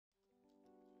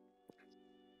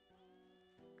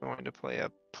going to play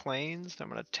a plains. I'm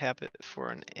going to tap it for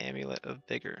an amulet of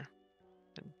vigor.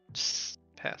 And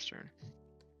pass turn.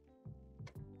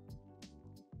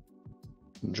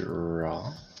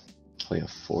 Draw. Play a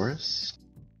forest.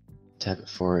 Tap it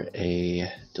for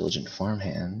a diligent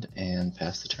farmhand and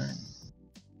pass the turn.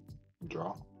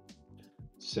 Draw.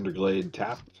 Cinderglade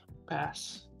tapped.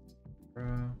 Pass.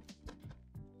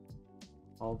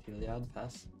 All Gilead,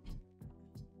 pass.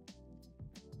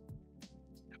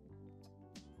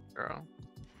 Draw.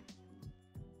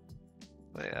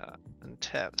 Play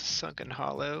untap Sunken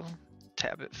Hollow.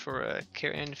 Tap it for a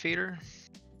carrion feeder.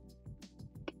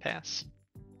 Pass.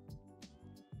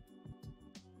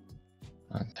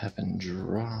 Untap and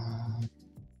draw.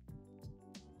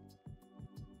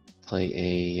 Play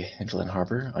a Hinterland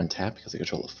Harbor. Untap because I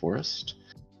control the forest.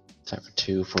 Tap for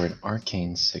 2 for an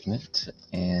arcane signet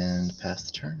and pass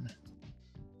the turn.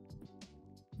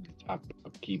 Tap,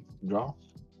 upkeep, draw.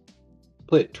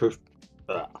 Play it.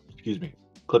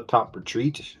 Clip top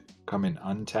retreat. Come in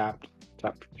untapped.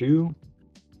 Tap for 2.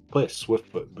 Play a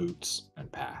Swiftfoot boots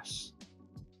and pass.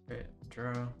 Okay,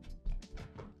 draw.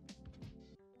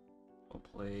 We'll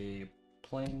play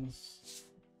plains.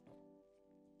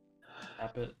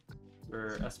 Tap it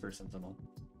for Esper Sentinel.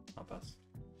 I'll pass.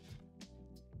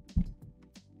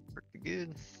 Pretty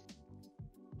good.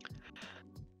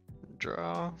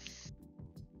 Draw.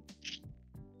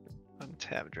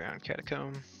 Untap Drown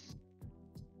Catacomb.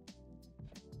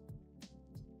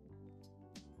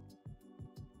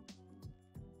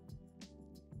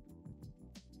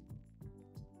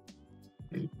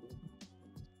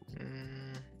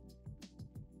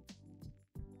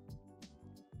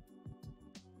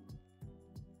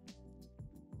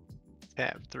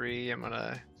 Tap 3, I'm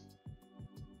gonna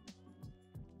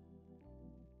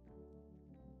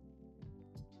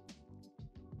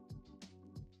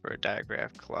for a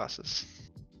Diagraph Colossus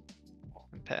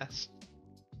and pass.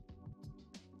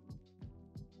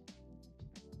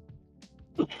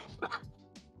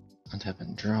 Untap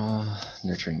and draw.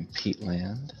 Nurturing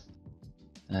Peatland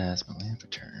as my land for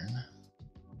turn.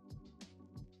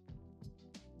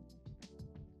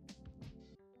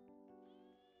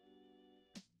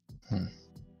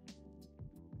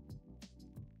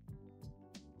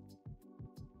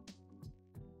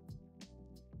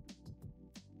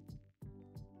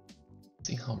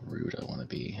 See how rude I want to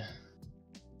be.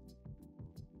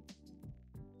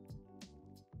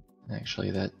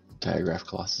 Actually, that Diagraph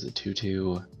Colossus is a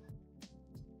 2/2.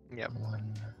 Yep.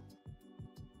 1.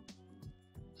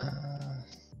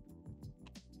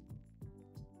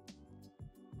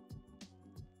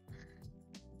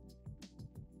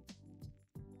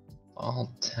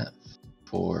 I'll tap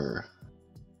for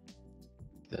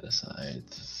that aside.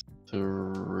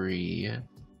 3.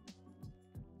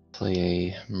 Play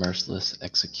a Merciless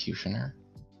Executioner.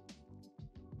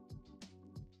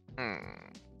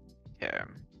 Yeah.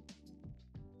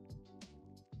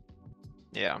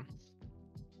 Yeah.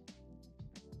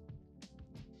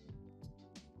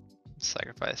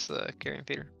 Sacrifice the carrion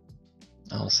feeder.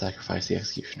 I'll sacrifice the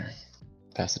Executioner.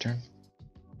 Pass the turn.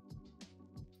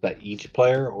 Is that each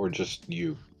player or just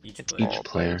you? Each It's player. all Each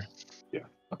player. Yeah.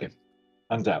 Okay.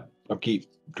 Untap. Upkeep.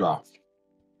 Draw.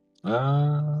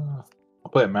 I'll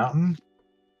play a mountain.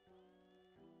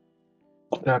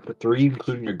 I'll tap for 3,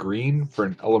 including a green for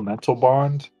an elemental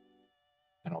bond,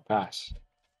 and I'll pass.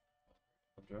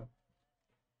 Draw.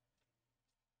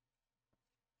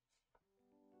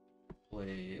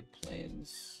 Play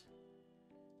plains.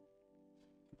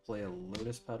 Play a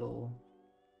lotus petal.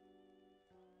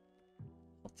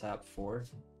 I'll tap 4.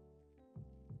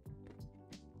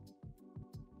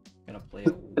 Gonna play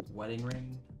a wedding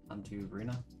ring onto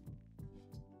Varina.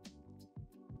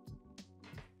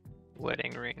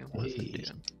 Wedding ring. What does it do?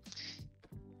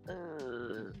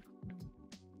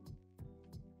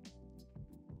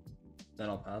 Then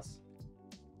I'll pass.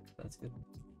 That's good.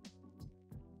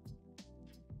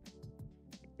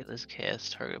 Okay, let's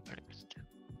cast target partners.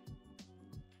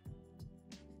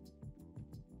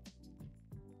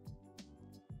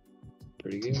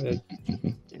 Pretty good.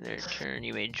 In their turn,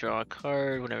 you may draw a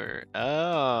card whenever.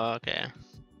 Oh, okay.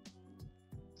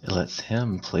 It lets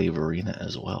him play Varina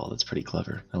as well. That's pretty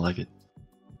clever. I like it.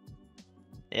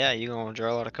 Yeah, you're gonna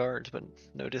draw a lot of cards, but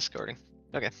no discarding.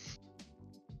 Okay.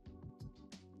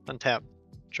 Untap.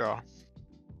 Draw.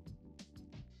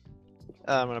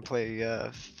 I'm gonna play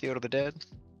Field of the Dead.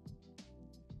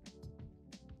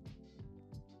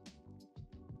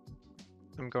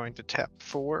 I'm going to tap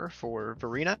 4 for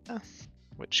Varina,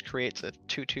 which creates a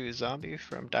 2/2 zombie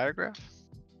from Diagraph.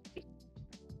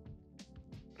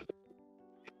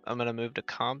 I'm gonna move to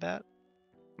combat.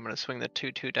 I'm gonna swing the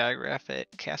 2/2 Diagraph at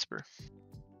Casper.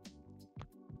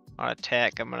 On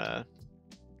attack, I'm gonna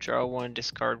draw 1,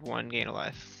 discard 1, gain a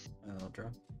life. I'll draw.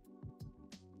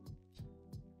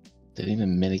 Didn't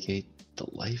even mitigate the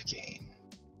life gain.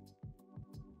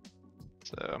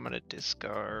 So I'm gonna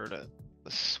discard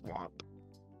the swamp.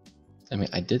 I mean,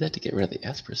 I did that to get rid of the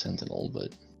Esper Sentinel,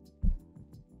 but...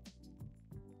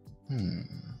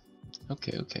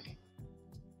 Okay, okay.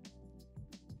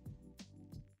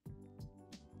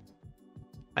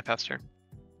 I pass turn.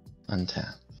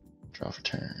 Untap. Draw for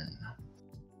turn.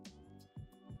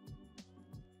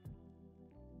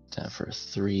 Tap for a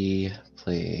 3.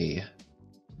 Play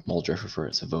Muldrotha for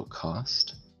its evoke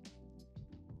cost.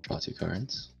 Draw 2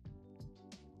 cards.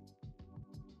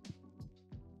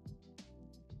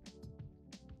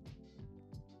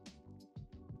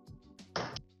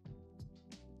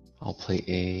 I'll play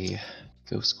a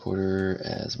Ghost Quarter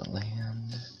as my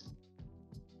land.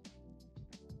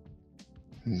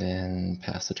 And then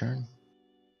pass the turn.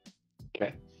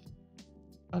 Okay.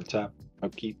 Untap,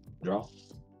 upkeep, draw.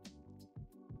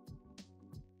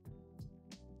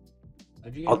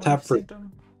 How'd you gain I'll a life, tap for-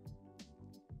 Sanctum?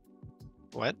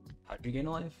 What? How'd you gain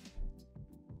a life?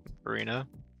 Verina.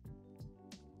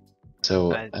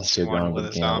 So I Esther swung Gone with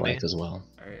would a gain zombie. life as well.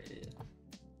 Alright, yeah.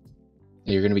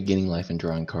 You're going to be gaining life and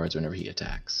drawing cards whenever he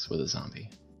attacks with a zombie.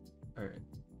 Alright.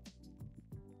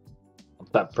 I'll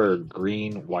tap for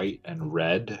green, white, and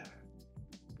red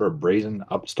for a brazen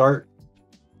upstart.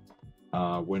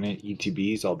 When it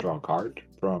ETBs, I'll draw a card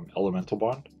from Elemental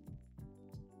Bond.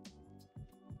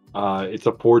 It's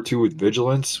a 4/2 with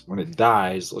vigilance. When it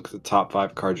dies, look at the top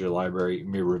 5 cards of your library. You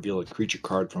may reveal a creature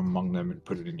card from among them and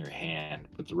put it in your hand.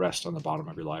 Put the rest on the bottom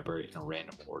of your library in a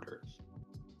random order.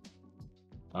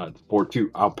 It's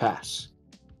 4/2. I'll pass.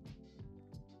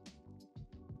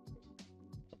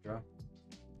 I'll draw.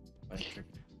 My turn.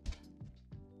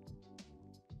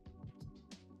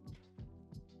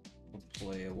 I'll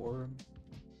play a war room.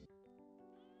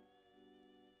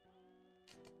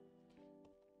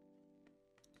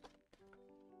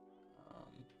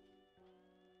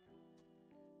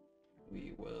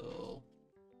 We will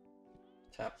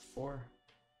tap 4.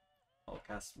 I'll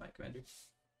cast my commander.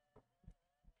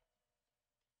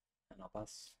 And I'll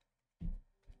pass.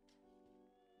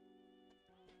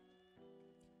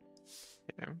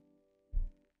 Okay.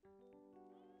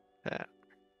 Tap.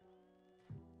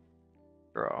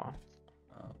 Draw.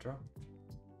 I'll draw.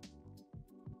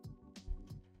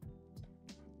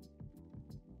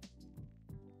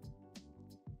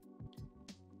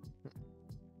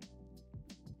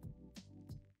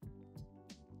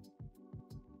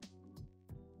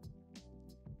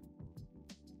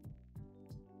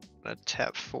 I'm gonna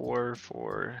tap 4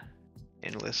 for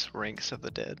Endless Ranks of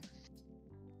the Dead.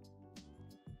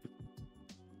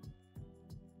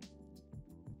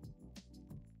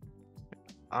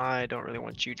 I don't really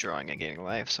want you drawing and gaining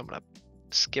life, so I'm gonna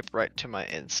skip right to my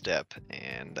end step,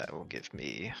 and that will give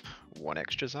me 1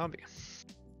 extra zombie.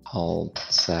 I'll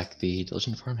sack the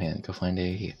Diligent Farmhand. Go find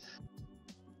a...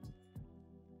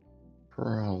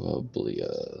 Probably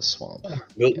a swamp.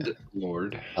 Build Yeah.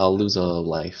 Lord. I'll lose a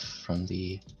life from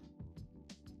the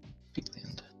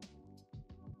peatland.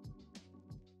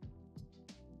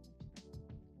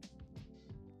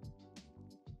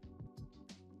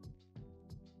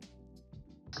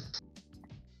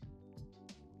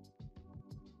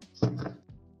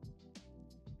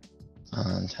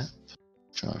 Untap.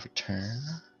 Draw for turn.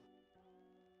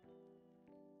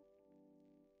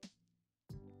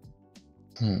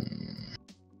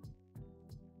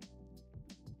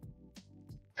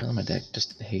 Apparently my deck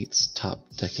just hates top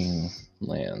decking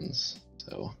lands,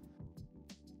 so...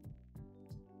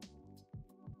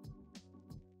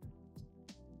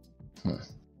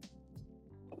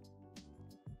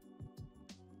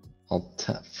 I'll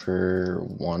tap for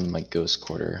 1 my Ghost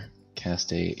Quarter,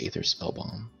 cast a Aether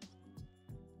Spellbomb.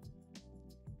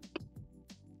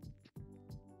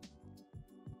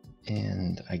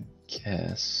 And I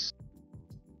guess...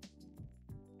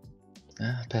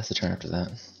 pass the turn after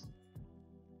that.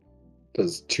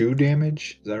 Does 2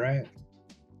 damage? Is that right?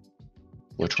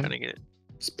 Which Trying one? to get it.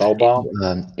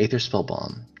 Spellbomb? Aether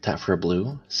Spellbomb. Tap for a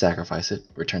blue, sacrifice it,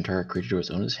 return target creature to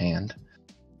its owner's hand.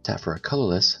 Tap for a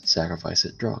colorless, sacrifice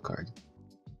it, draw a card.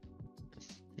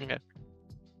 Okay.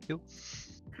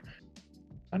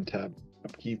 Untap,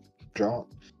 upkeep, draw.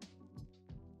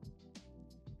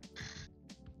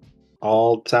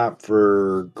 I'll tap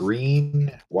for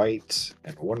green, white,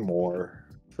 and 1 more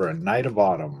for a Knight of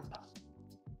Autumn.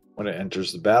 When it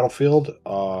enters the battlefield,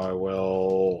 I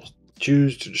will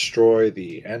choose to destroy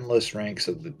the endless ranks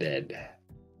of the dead.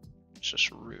 It's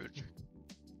just rude.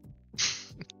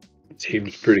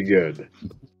 Seems pretty good.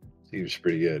 Seems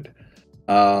pretty good.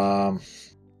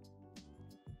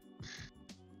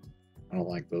 I don't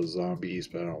like those zombies,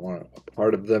 but I don't want a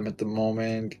part of them at the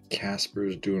moment.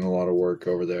 Casper's doing a lot of work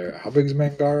over there. How big is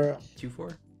Mangara?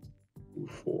 2/4.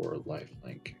 4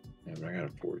 lifelink. Yeah, but I got a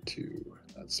 4-2.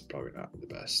 That's probably not the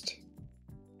best.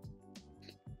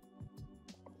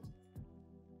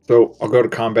 So I'll go to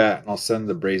combat and I'll send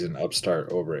the brazen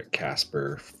upstart over at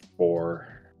Casper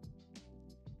for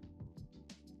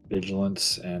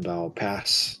vigilance, and I'll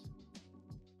pass.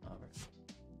 Alright.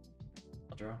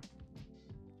 I'll draw.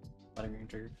 Wedding ring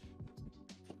triggered.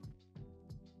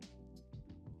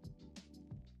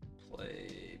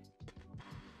 Play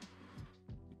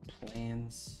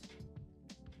plans.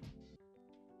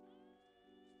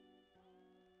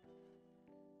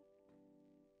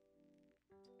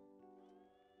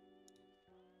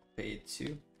 Pay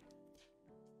 2.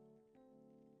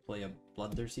 Play a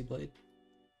bloodthirsty blade.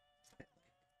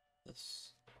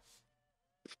 This.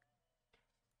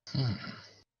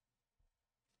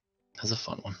 That's a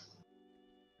fun one.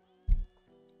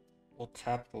 We'll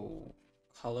tap a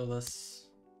colorless.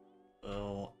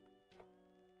 We'll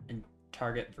and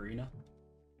target Varina.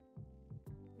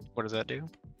 What does that do?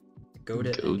 Goad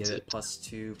it and Goads give it it.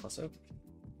 +2/+0.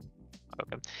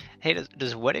 Okay. Hey,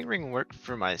 does wedding ring work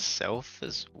for myself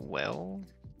as well?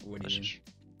 What do you mean?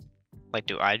 Like,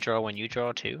 do I draw when you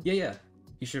draw too? Yeah, yeah.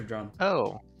 You should have drawn.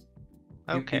 Oh.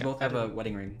 We Okay. both I have a didn't-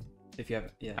 wedding ring. If you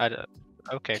have, yeah.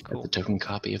 Okay, Got cool. the token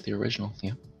copy of the original.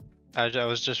 Yeah. I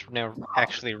was just now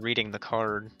actually reading the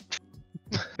card.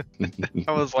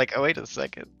 I was like, oh, wait a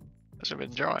second. I should have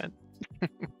been drawing.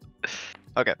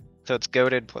 Okay, so it's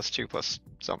goaded +2 plus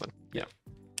something. Yeah.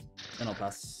 Then I'll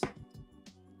pass.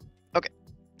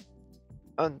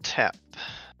 Untap.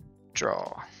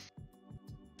 Draw.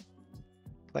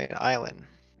 Play an island.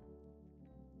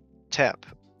 Tap.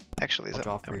 Actually, is I'll that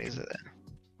draw how for many you. is it?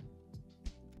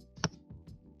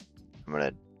 I'm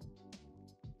gonna.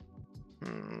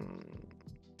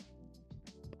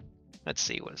 Let's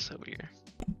see what's over here.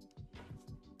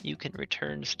 You can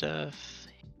return stuff.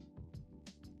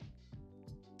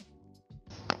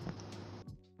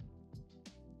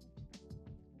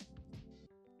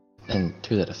 And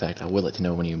to that effect, I would like to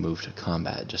know when you move to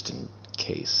combat, just in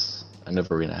case. I know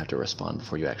Varina have to respond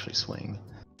before you actually swing.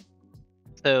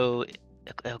 So,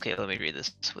 okay, let me read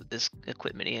this. What this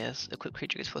equipment he has. Equipped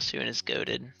creature gets +2 and is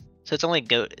goaded. So it's only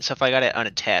goaded. So if I got it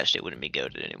unattached, it wouldn't be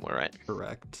goaded anymore, right?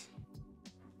 Correct.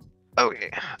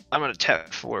 Okay, I'm gonna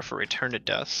tap 4 for Return to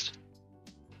Dust.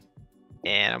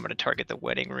 And I'm gonna target the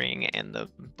wedding ring and the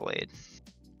blade.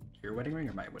 Your wedding ring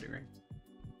or my wedding ring?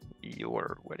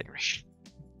 Your wedding ring.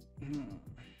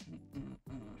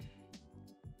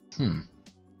 I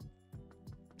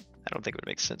don't think it would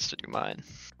make sense to do mine.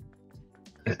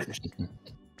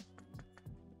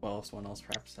 Well, if someone else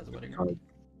perhaps has a wedding ring.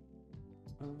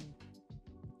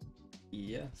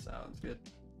 Yeah, sounds good.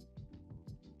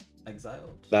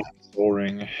 Exiled. That soul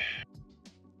ring.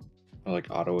 I like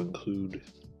auto include.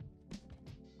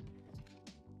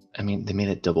 I mean, they made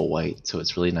it double white, so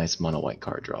it's really nice mono white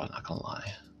card draw, not gonna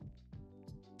lie.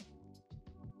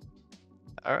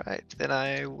 Alright, then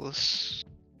I will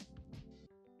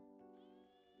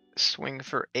swing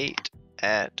for 8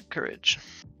 at Courage.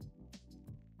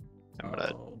 I'm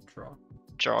gonna I'll draw.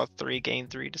 draw 3, gain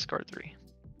 3, discard 3.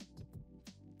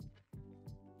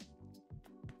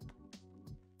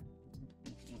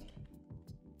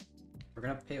 We're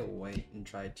gonna pay a white and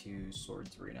try to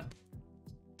swords Varina.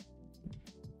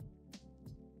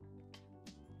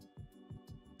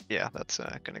 Yeah, that's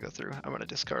gonna go through. I'm gonna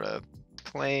discard a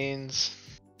Plains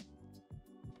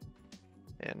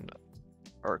and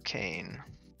Arcane.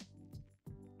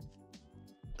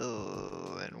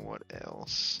 Oh, and what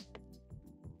else?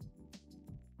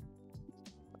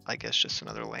 I guess just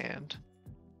another land.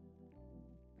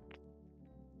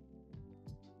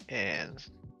 And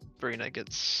Verina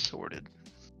gets sorted.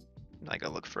 I go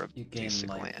look for a You gain basic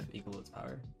life land. equal to its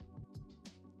power.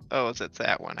 Oh, is it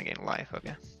that one? I gain life.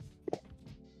 Okay.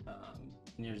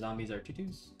 And your zombies are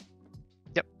 2/2s?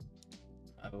 Yep.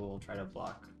 I will try to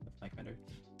block with my commander.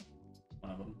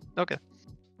 One of them. Okay.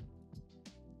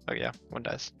 Oh yeah, one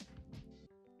dice.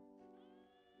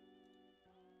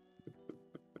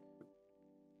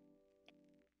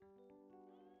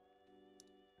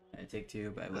 I take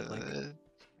 2, but I would like.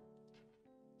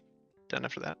 Done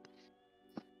after that.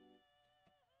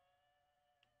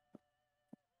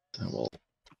 So we'll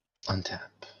untap.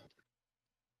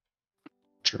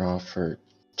 Draw for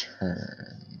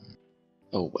turn.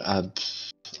 Oh, I'm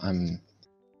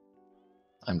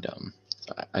dumb.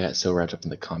 I got so wrapped up in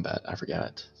the combat, I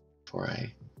forgot. Before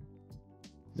I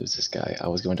lose this guy, I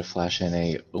was going to flash in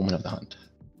a Omen of the Hunt.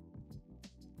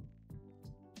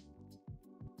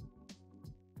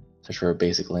 So Search for a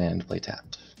basic land, play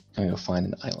tapped. I'm gonna go find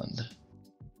an island.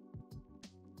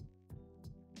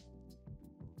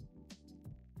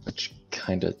 Which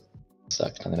kinda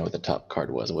sucked. I don't know what the top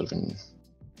card was. It would have been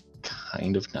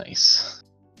kind of nice.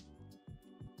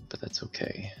 But that's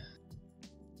okay.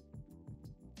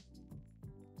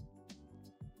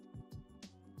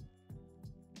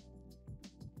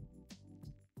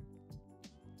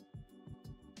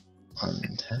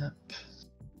 Untap.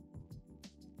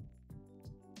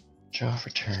 Draw for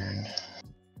turn.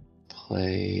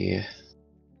 Play.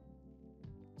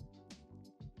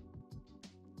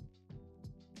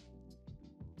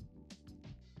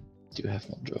 Do have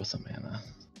Muldrotha mana.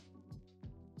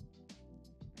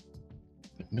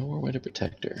 But no more way to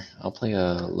protect her. I'll play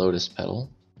a Lotus Petal.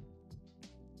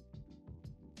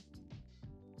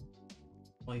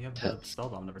 Well, you have the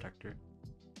Spellbomb to protect her.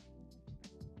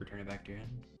 Return it back to your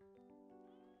hand.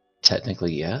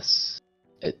 Technically, yes.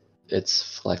 It's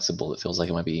flexible. It feels like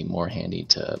it might be more handy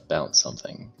to bounce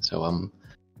something. So I'm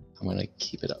gonna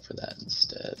keep it up for that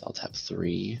instead. I'll tap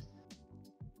 3,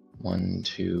 1,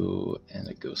 2, and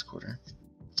a Ghost Quarter.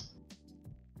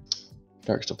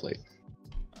 Darksteel Plate.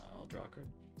 I'll draw a card.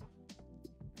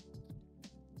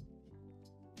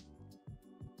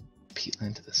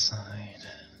 Peatland to the side.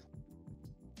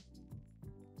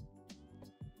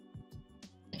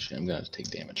 Actually, I'm gonna have to take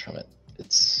damage from it.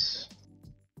 It's.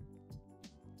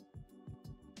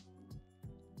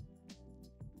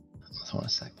 I want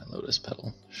to sack my Lotus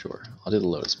Petal. Sure, I'll do the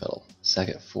Lotus Petal. Sack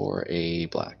it for a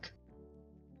black.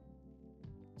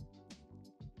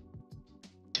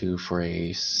 2 for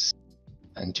a.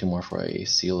 And 2 more for a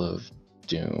Seal of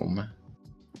Doom.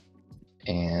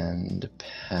 And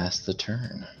pass the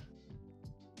turn.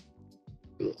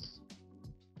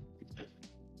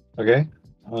 Okay.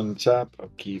 Untap,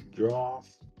 upkeep, draw.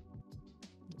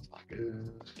 That's not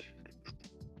good.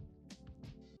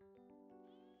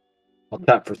 I'll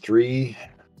tap for 3,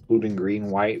 including green,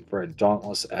 white for a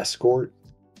Dauntless Escort.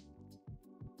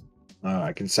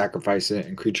 I can sacrifice it,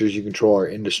 and creatures you control are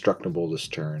indestructible this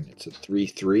turn. It's a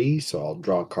 3/3, so I'll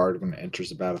draw a card when it enters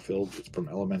the battlefield. It's from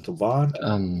Elemental Bond.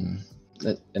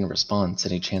 In response,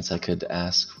 any chance I could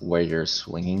ask where you're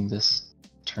swinging this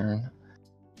turn?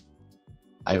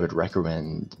 I would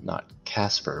recommend not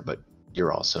Casper, but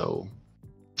you're also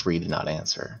free to not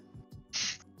answer.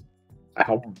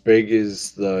 How big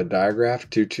is the diagraph?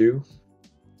 2/2?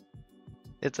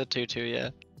 It's a 2/2, yeah.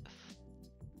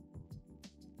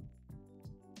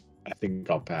 I think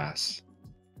I'll pass.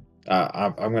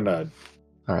 I'm gonna.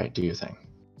 All right, do your thing.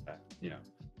 Yeah.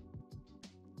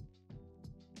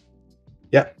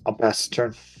 Yeah, I'll pass the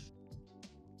turn.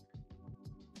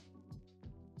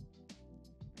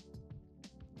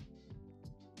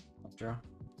 I'll draw.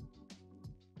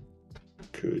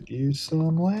 Could use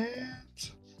some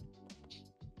lands.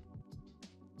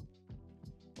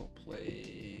 We'll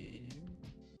play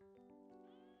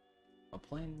a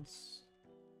plains.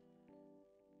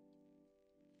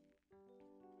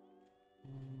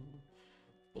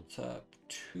 We'll tap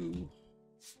 2.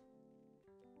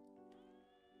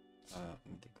 Let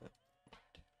me think that.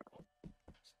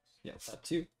 Yeah, tap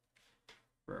 2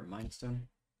 for a Mind Stone.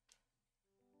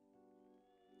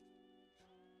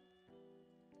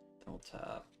 Then we'll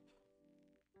tap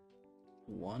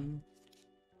 1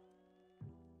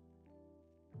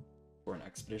 for an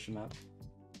Expedition Map.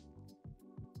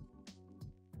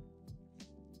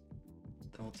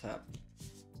 Then we'll tap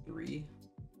 3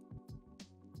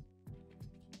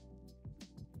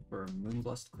 for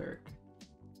Moonblessed Cleric.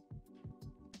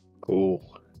 Cool.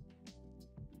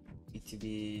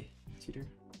 ETB Tutor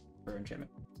for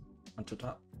enchantment onto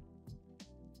top.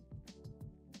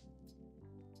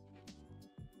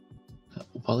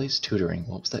 While he's tutoring,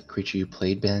 what was that creature you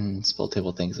played, Ben? Spell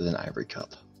table things with an ivory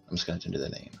cup. I'm just gonna do the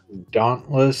name.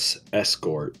 Dauntless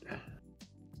Escort.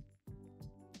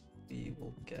 We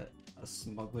will get a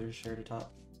Smuggler's Share to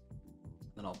top.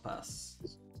 Then I'll pass.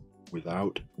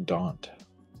 Without Daunt.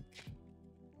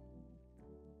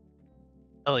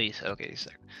 Oh, you said, okay,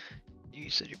 you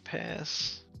said you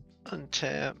pass,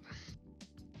 untap,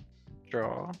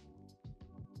 draw.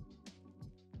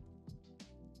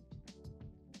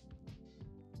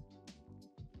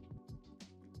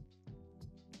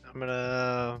 I'm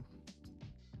gonna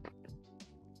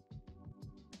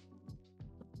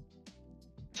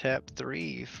tap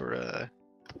 3 for a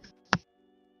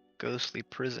Ghostly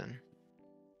Prison.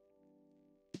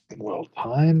 Well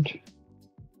timed.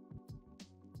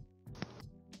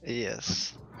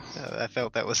 Yes, I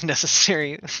felt that was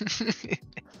necessary.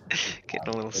 Getting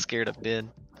a little scared of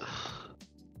Ben.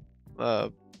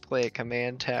 Play a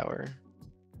command tower.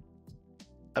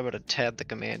 I'm gonna tab the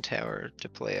command tower to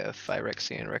play a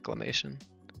Phyrexian Reclamation.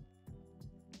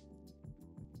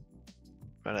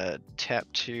 I'm gonna tap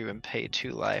 2 and pay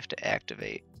 2 life to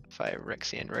activate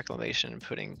Phyrexian Reclamation,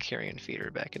 putting Carrion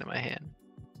Feeder back into my hand.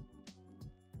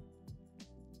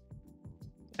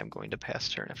 I'm going to pass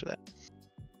turn after that.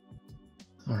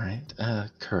 Alright,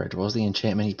 Courage. What was the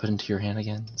enchantment you put into your hand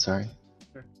again? Sorry.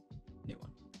 Sure. New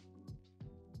one.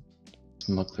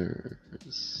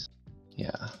 Smugglers.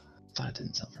 Yeah, thought it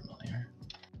didn't sound familiar.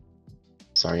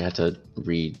 Sorry, I had to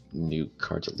read new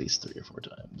cards at least 3 or 4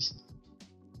 times.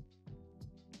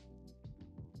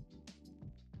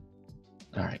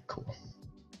 Alright, cool.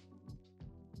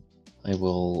 I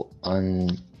will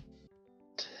untap,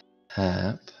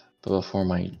 but before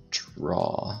my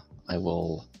draw, I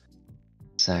will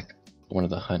sack one of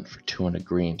the hunt for 200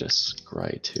 green to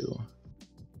scry 2.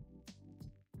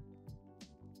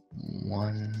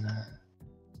 1,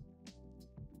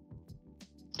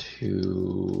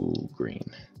 2 green.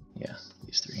 Yeah,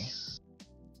 these 3.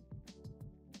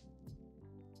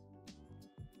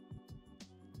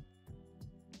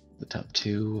 The top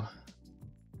 2.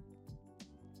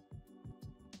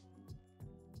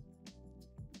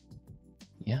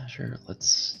 Yeah, sure.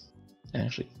 Let's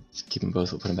actually keep them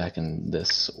both. We'll put them back in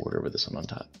this order with this one on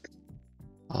top.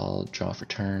 I'll draw for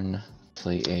turn,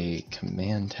 play a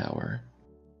command tower.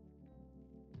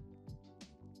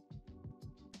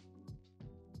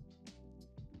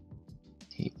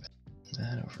 Keep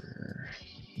that over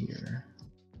here.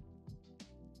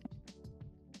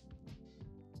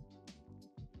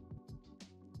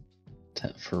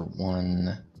 Tap for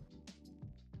 1,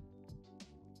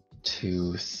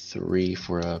 2, 3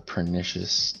 for a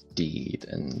pernicious deed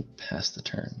and pass the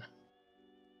turn.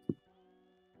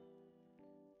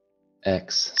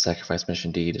 X, sacrifice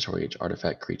mission deed, destroy each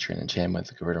artifact, creature, and enchantment with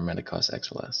the converter mana cost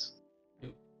X or less.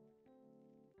 Yep.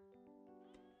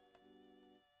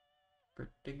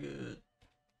 Pretty good.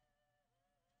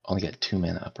 Only got 2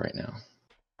 mana up right now.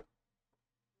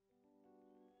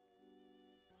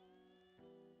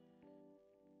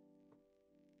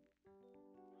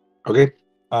 Okay.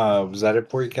 Was that it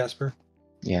for you, Casper?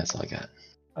 Yeah, that's all I got.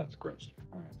 That's gross.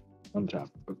 All right. Untap.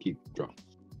 Keep draw.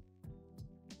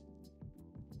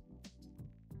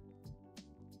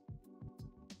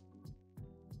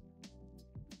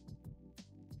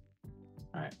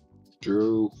 All right.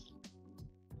 Drew.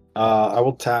 I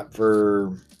will tap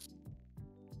for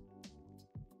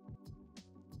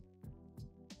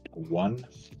 1.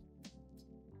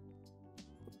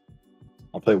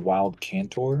 I'll play Wild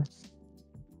Cantor.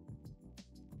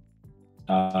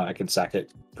 I can sack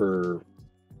it for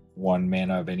 1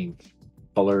 mana of any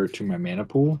color to my mana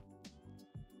pool.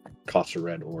 Cost a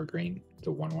red or green. It's a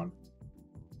 1/1.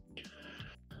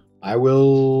 I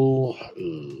will.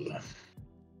 A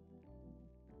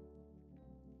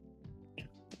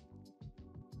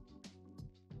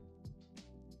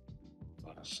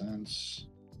lot of sense.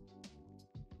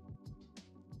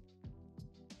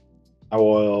 I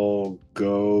will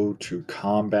go to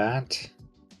combat.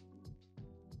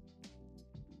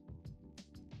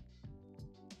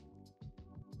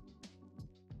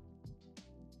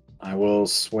 I will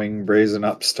swing Brazen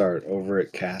Upstart over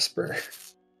at Casper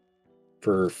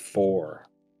for 4.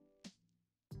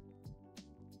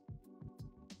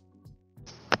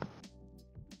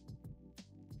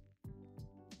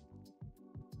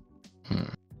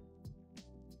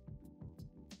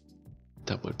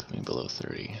 That would put me below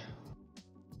 30.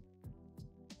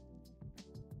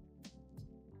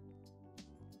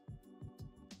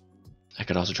 I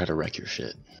could also try to wreck your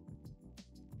shit.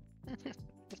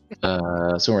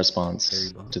 So in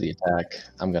response to the attack,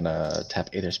 I'm gonna tap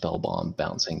Aether Spell Bomb,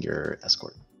 bouncing your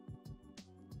escort.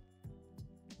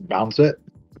 Bounce it?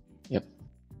 Yep.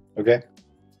 Okay.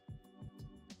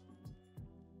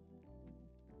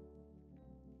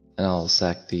 And I'll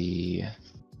sack the...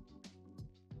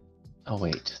 Oh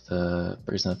wait, the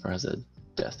Brazen Upper has a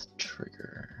death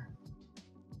trigger.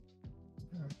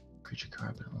 Creature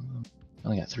card, but I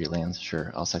only got 3 lands.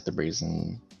 Sure, I'll sack the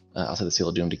Brazen... I'll sack the Seal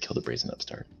of Doom to kill the Brazen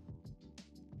Upstart.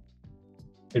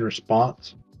 In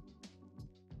response,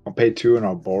 I'll pay 2 and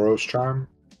I'll Boros Charm.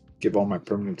 Give all my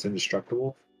permanents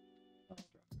indestructible.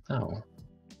 Oh.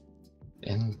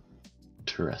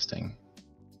 Interesting.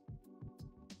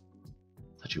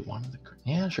 Thought you wanted the...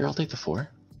 Yeah, sure, I'll take the 4.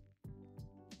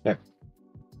 Okay.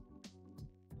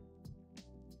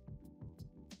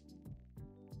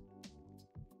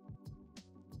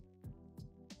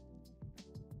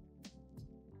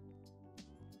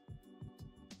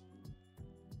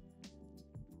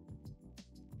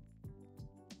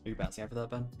 Are you bouncing after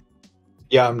that, Ben?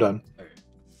 Yeah, I'm done. Okay.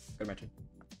 Go to my turn.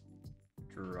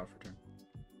 Draw for turn.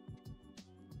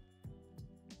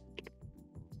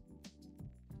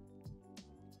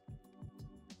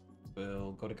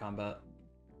 will go to combat.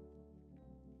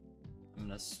 I'm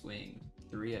gonna swing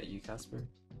 3 at you, Casper.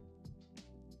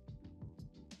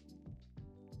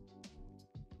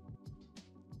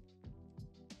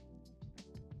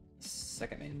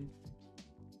 Second main.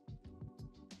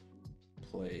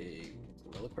 Play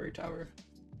Reliquary Tower.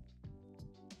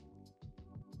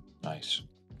 Nice.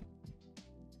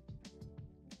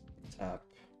 Tap.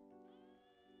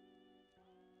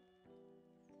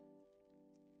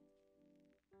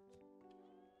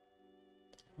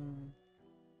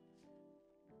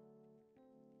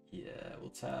 Yeah, we'll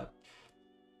tap.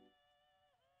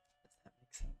 Does that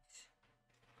make sense?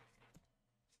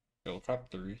 Yeah, we'll tap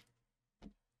 3.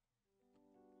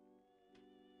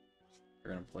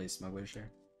 We're gonna play Smug Way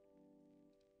Share.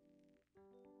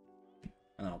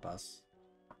 And then I'll pass.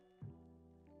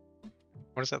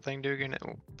 What does that thing do again? It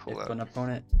will pull If out. an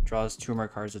opponent draws 2 or more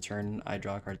cards a turn, I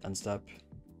draw a card then step.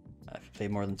 If I play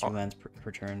more than 2 lands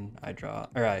per turn,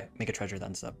 I make a treasure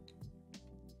then step.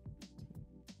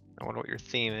 I wonder what your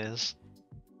theme is.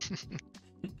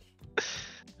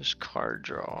 Just card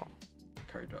draw.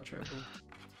 Card draw treasure.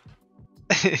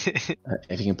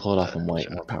 If you can pull it off in white,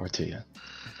 more power to you.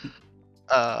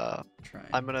 Trying.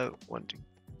 I'm gonna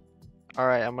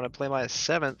Alright, I'm gonna play my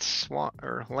 7th swamp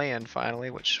or land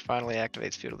finally, which finally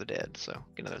activates Field of the Dead, so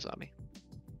get another zombie.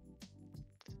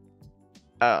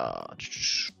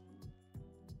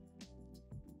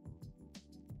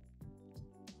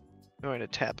 I'm going to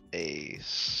tap a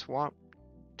swamp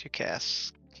to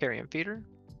cast Carrion Feeder.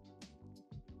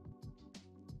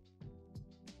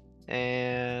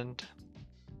 And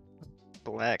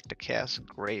black to cast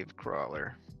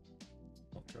Gravecrawler.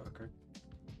 I'll draw a card.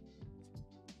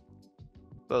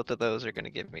 Both of those are going to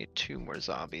give me 2 more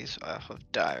zombies off of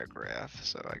Diagraph,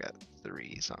 so I got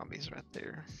 3 zombies right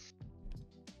there.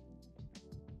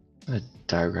 The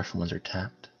diagraph ones are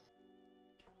tapped.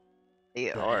 They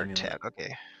The are amulet. tapped,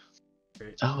 okay.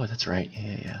 Great. Oh, that's right.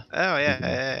 Yeah, Oh yeah, Mhm.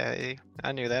 yeah,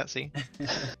 I knew that, see? yeah.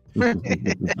 I've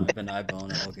been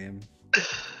eyeballing it all game.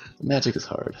 Magic is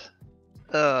hard.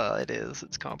 It is,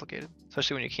 it's complicated.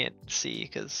 Especially when you can't see,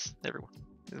 because everyone,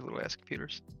 these little ass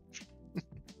computers.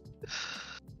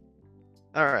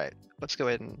 Alright, let's go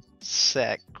ahead and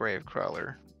sack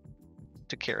Gravecrawler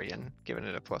to Carrion, giving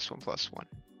it a +1/+1.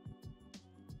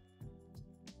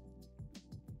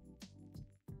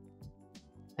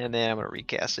 And then I'm going to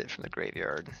recast it from the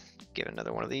graveyard. Give it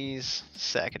another one of these,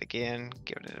 sack it again,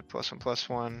 give it a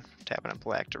 +1/+1, tap it on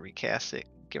black to recast it,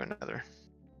 give it another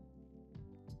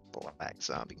black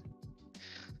zombie.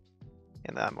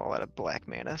 And I'm all out of black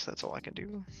mana, so that's all I can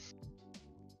do.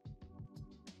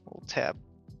 We'll tap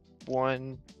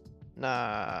 1.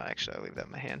 Nah, actually, I'll leave that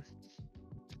in my hand.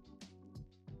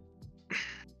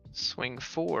 Swing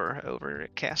 4 over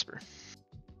at Casper.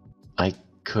 I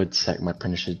could sack my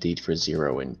Pernicious Deed for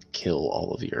 0 and kill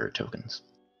all of your tokens.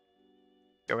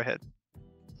 Go ahead.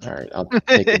 Alright, I'll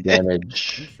take the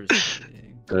damage,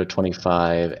 Interesting. go to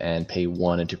 25, and pay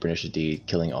 1 into Pernicious Deed,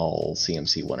 killing all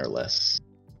CMC 1 or less.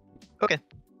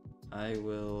 I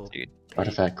will. Dude. pay-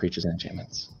 Artifact, creatures, and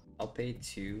enchantments. I'll pay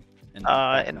 2 and and-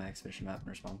 back my expedition map in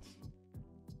response.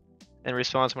 In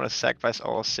response, I'm going to sacrifice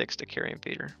all 6 to Carrion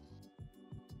Feeder.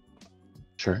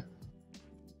 Sure.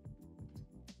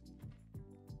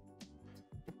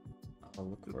 I'll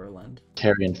look for a land.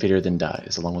 Carrion Feeder then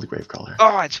dies, along with Gravecrawler.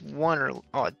 Oh, it's 1 or.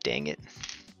 Oh, dang it.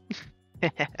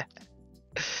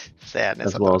 Sadness.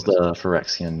 As I well thought as it was- the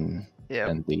Phyrexian Yeah.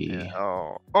 and the... Yeah.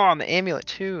 Oh, and the amulet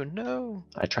too. No.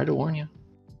 I tried to warn you.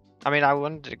 I mean, I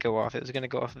wanted it to go off. It was going to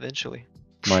go off eventually.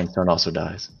 Mindstone also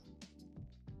dies.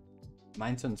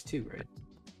 Mindstone's 2, right?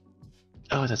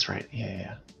 Oh, that's right.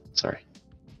 Yeah. Sorry.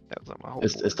 That was on my whole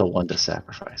It's board. the one to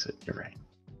sacrifice it. You're right.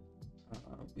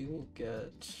 We will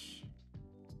get.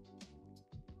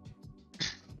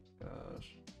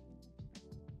 Gosh.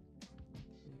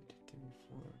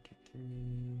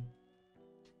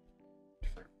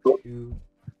 2.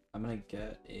 I'm gonna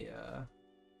get a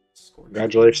score.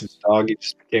 Congratulations, dog. You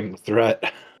just became a threat.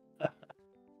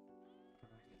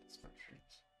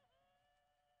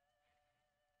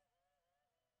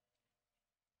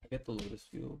 I get the Lotus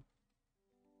Field.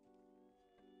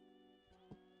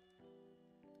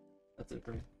 That's it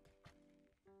for me.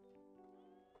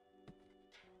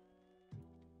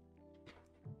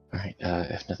 Alright,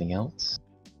 if nothing else,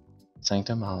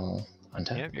 Sanctum, I'll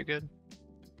untap, Yep, you're good.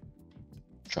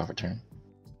 draw for turn.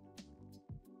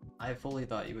 I fully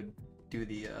thought you would do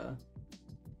the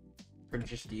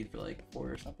Pernicious Deed for like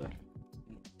 4 or something.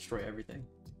 Destroy everything.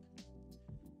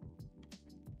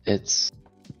 It's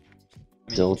I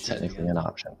mean, still you can choose it technically again. an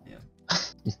option. Yeah.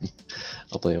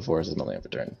 I'll play a forest as my land for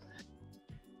turn.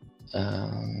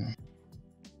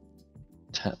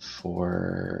 tap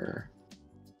for.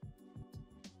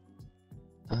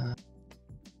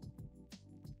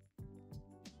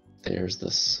 There's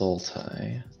the soul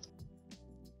tie.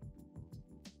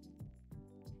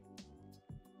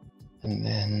 And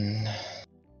then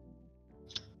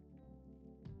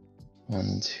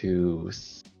 1, 2,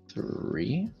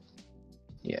 3.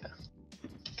 Yeah.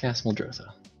 Cast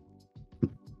Muldrotha.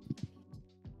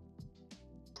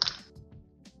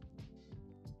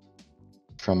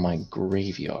 From my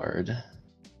graveyard,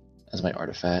 as my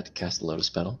artifact, cast the Lotus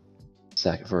Petal.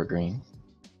 Sack it for a green.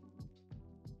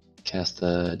 Cast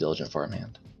the Diligent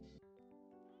Farmhand.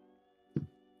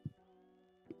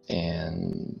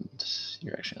 And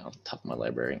you're actually on top of my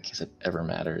library in case it ever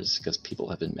matters, because people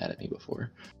have been mad at me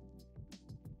before.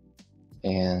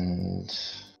 And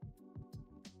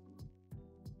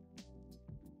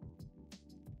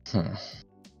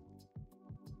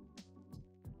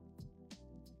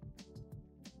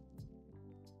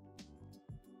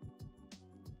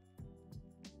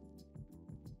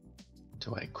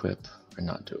do I equip or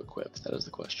not to equip? That is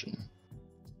the question.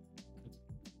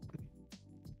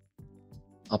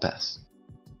 I'll pass.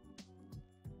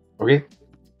 Okay.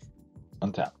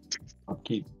 Untap.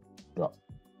 Upkeep. Drop.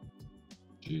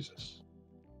 Jesus.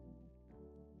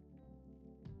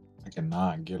 I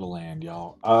cannot get a land,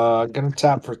 y'all. Gonna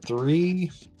tap for 3,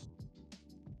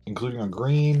 including a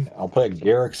green. I'll play a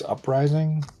Garrick's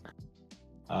Uprising.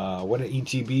 When it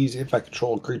ETBs, if I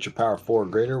control a creature power 4 or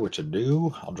greater, which I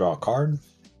do, I'll draw a card.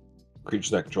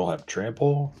 Creatures that I control have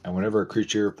trample, and whenever a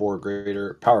creature 4 or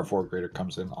greater, power 4 or greater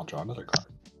comes in, I'll draw another card.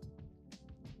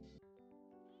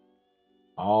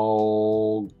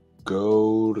 I'll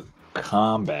go to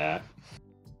combat.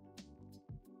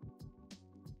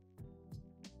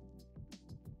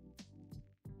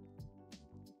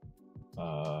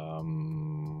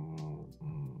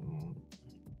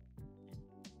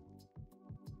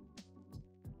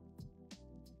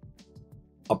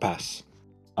 I'll pass.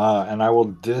 And I will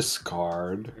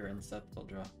discard. You're in the set, they'll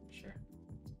draw. Sure.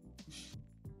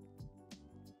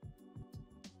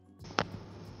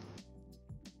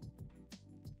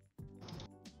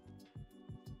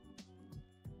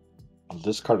 I'll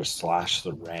discard a Slash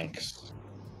the Ranks.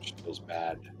 Which feels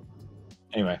bad.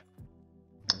 Anyway.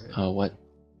 What?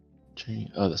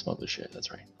 Oh, the smokeless shit.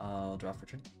 That's right. I'll draw for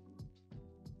turn.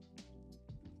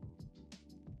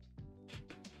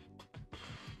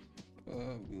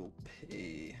 We'll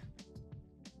pay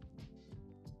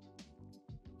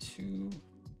 2.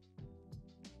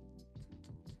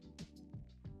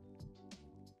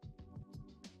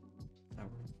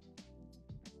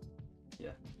 Yeah.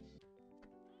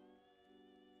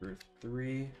 For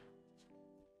 3,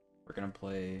 we're gonna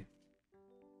play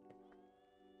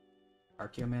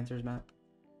Archaeomancer's Map.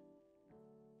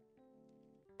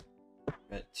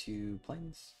 Got 2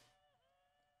 planes.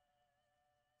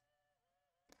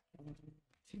 1,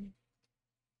 2.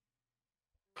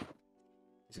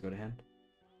 Does it go to hand?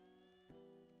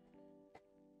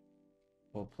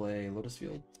 We'll play Lotus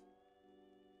Field.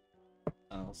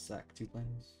 I'll sack 2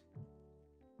 planes.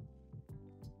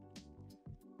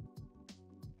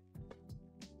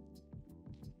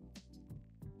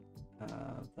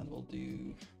 Then we'll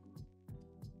do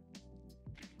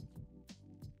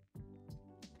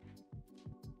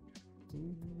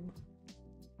 2,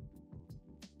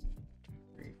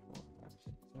 3, 4, 5,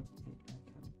 6, 7, 8, 9,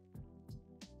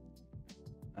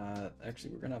 10.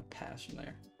 Actually, we're gonna pass from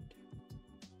there.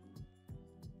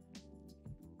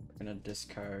 We're gonna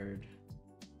discard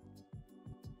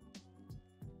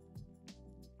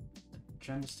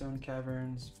Gemstone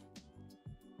Caverns,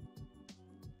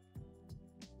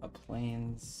 a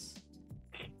Plains.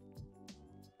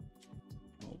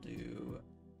 We'll do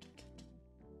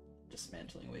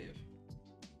Dismantling Wave.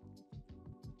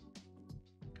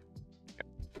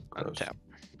 Untap.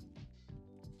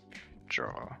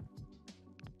 Draw.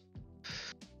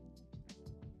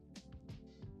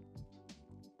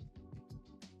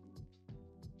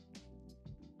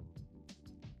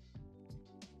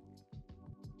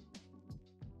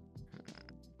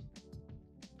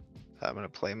 I'm gonna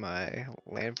play my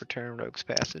Land for Turn Rogue's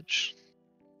Passage,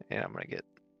 and I'm gonna get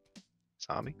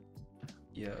Zombie.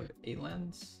 You have 8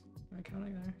 lands. Am I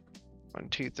counting there? 1,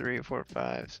 2, 3, 4,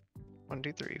 5. 1,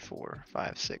 2, 3, 4,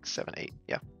 5, 6, 7, 8.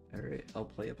 Yeah. Alright, I'll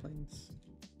play a Plains.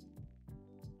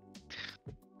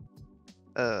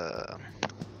 I'm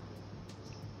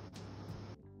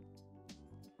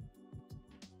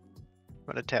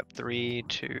gonna tap 3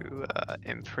 to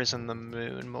imprison the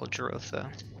moon,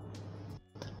 Muldrotha.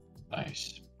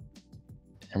 Nice.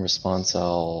 In response,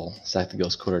 I'll sack the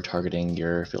Ghost Quarter targeting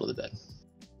your Field of the Dead.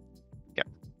 Yep.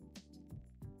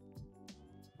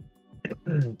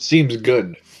 Seems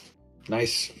good.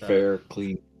 Nice, That- fair,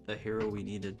 clean. The hero we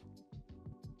needed.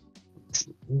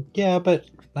 Yeah, but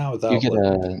now without.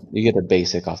 You get a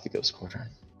basic off the ghost quarter.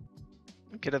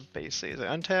 Get a base. Is it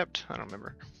untapped? I don't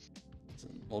remember.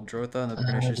 Muldrotha and the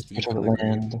pernicious deed Control from the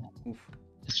grave. land. Oof.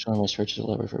 Destroy my search a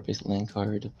lever for a basic land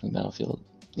card from the battlefield.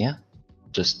 Yeah,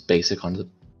 just basic onto the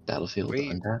battlefield.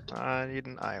 Wait, Untapped. I need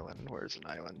an island. Where's an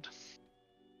island?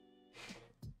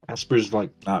 Asper's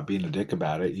like not being a dick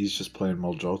about it. He's just playing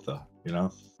Muldrotha, you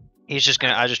know? He's just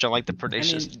gonna. I just don't like the I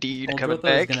pernicious mean, deed coming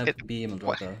Muldrotha is back. gonna be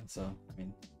Muldrotha, so I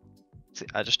mean, See,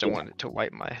 I just don't want it to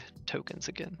wipe my tokens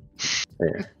again.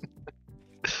 There.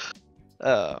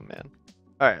 Oh man.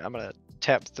 All right, I'm gonna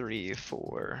tap 3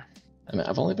 for I mean,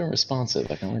 I've only been responsive.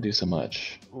 I can only do so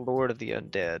much. Lord of the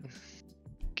Undead,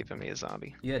 giving me a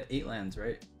zombie. you had 8 lands,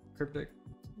 right? Cryptic.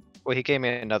 Well, he gave me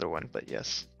another one, but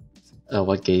yes.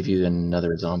 What gave you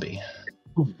another zombie?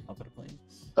 I'll put a plane.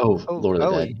 Oh, Lord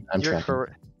of the Dead. I'm you're tracking.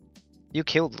 correct. You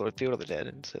killed Lord Field of the Dead,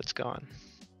 and so it's gone.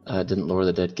 Didn't Lord of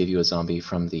the Dead give you a zombie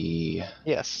from the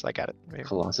Yes, I got it. Right.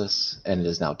 Colossus? And it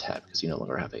is now tapped because you no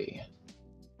longer have a.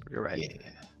 You're right. Yeah.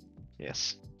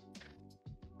 Yes.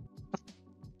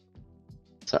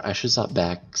 Sorry, I should stop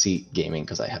backseat gaming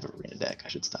because I have a Varina deck. I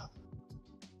should stop.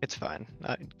 It's fine.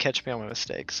 Catch me on my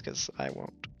mistakes, because I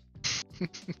won't.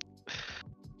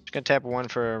 Just gonna tap 1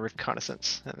 for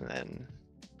reconnaissance, and then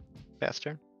pass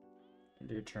turn. End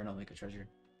of your turn, I'll make a treasure.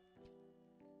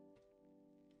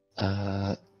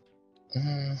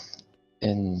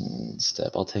 In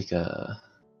step, I'll take a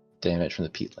damage from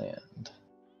the peat land.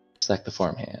 Stack the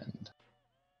farmhand.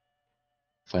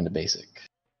 Find a basic.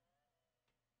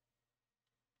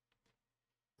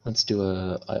 Let's do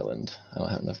a island. I don't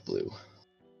have enough blue.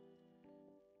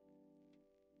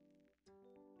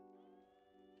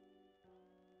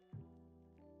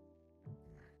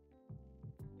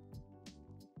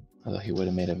 Although he would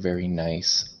have made a very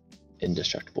nice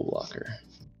indestructible blocker.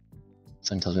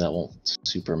 Something tells me that won't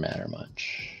super matter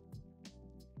much.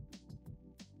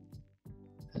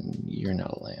 And you're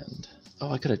not a land.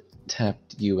 Oh, I could have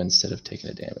tapped you instead of taking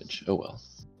a damage. Oh well.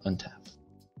 Untap.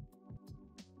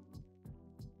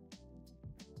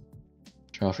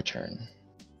 Draw for turn.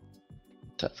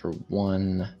 Tap for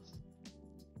 1.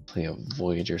 Play a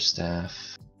Voyager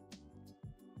Staff.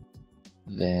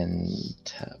 Then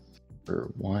tap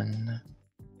for 1.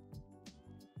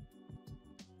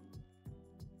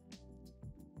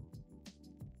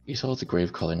 You still have the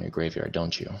grave color in your graveyard,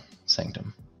 don't you?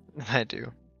 Sanctum. I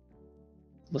do.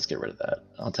 Let's get rid of that.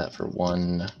 I'll tap for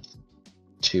 1,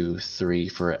 2, 3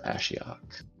 for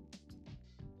Ashiok.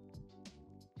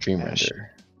 Dream Ash.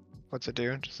 Render. What's it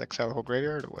do? Just exile the whole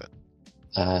graveyard, or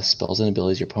what? Spells and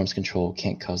abilities your opponents control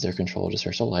can't cause their control to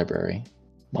search the library.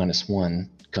 -1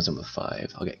 comes in with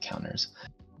 5. I'll get counters.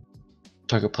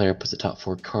 Target player puts the top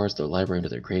 4 cards of their library into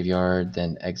their graveyard,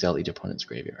 then exile each opponent's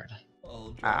graveyard.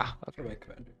 I'll Ah, for my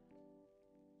commander.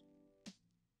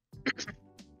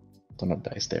 Don't have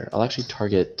dice there. I'll actually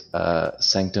target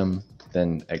Sanctum,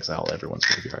 then exile everyone's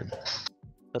graveyard.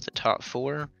 That's a top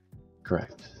 4.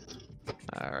 Correct.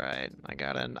 Alright, I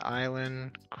got an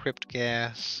island, crypt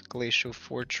gas, glacial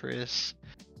fortress,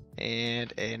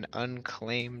 and an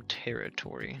unclaimed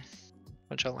territory.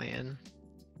 Bunch of land.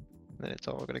 Then it's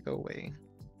all gonna go away.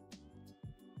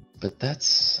 But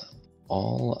that's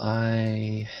all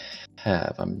I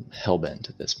have. I'm hellbent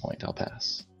at this point. I'll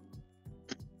pass.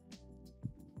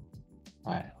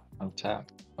 Alright, untap,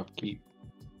 upkeep,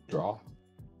 draw.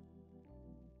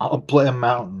 I'll play a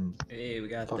mountain. Hey, we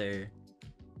got Fuck. there.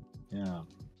 Yeah.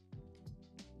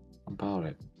 About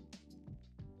it.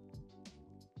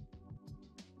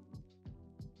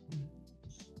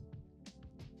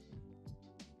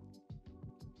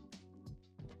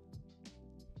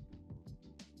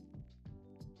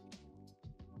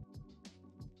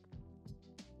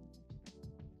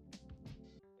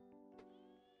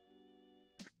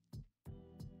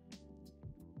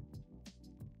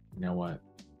 You know what?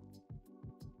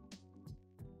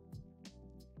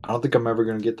 I don't think I'm ever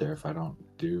gonna get there if I don't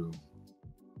do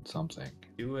something.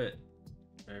 Do it.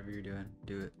 Whatever you're doing,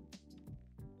 do it.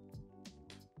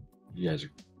 You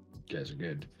guys are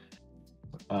good.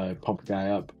 Pump a guy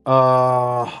up.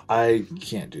 I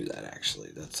can't do that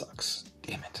actually. That sucks.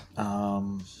 Damn it.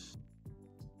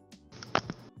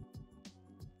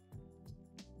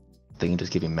 They can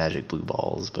just give you magic blue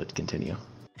balls, but continue.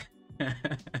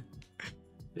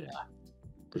 Yeah,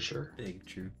 for sure. Big,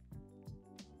 true.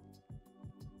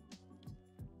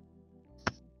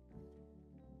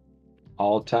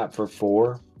 I'll tap for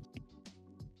 4,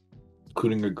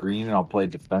 including a green, and I'll play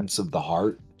Defense of the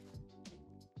Heart.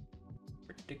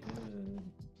 Pretty good.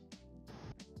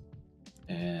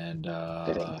 And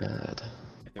It ain't bad.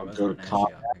 If there I'll was go an to Ashiok,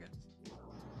 combat. I guess.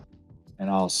 and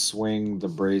I'll swing the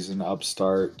Brazen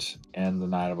Upstart and the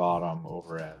Knight of Autumn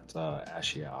over at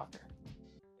Ashiok.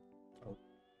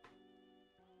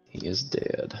 He is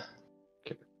dead.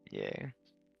 Yeah.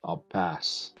 I'll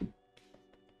pass.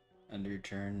 End your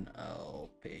turn, I'll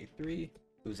pay 3,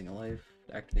 losing a life,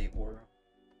 to activate Aura.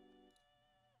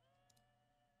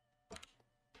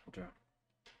 I'll draw.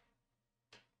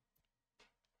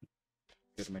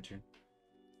 Go to my turn.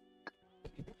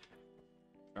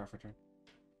 Draw for turn.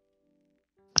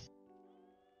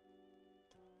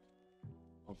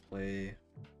 I'll play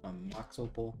a Mox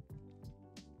Opal.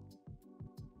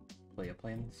 Play a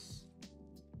Plains.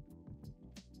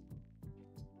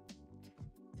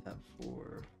 Tap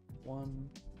for 1,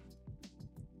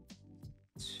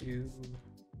 2,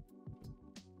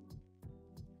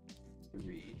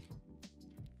 3,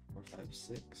 4, 5,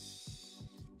 6,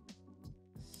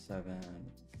 7,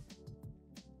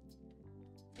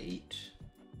 8.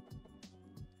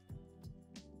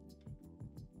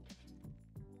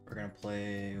 We're gonna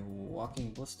play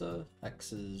Walking Ballista.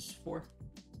 X is 4.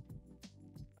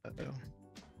 Uh-oh.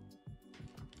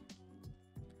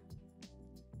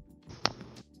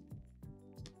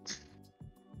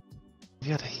 If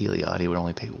you had a Heliod, he would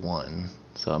only pay 1.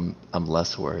 So I'm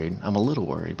less worried. I'm a little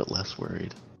worried, but less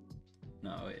worried.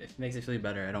 No, if it makes it feel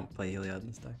better, I don't play Heliod in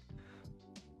this deck.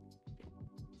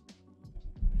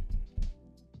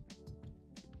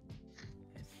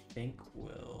 I think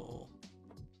we'll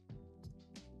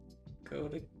go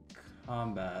to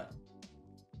combat.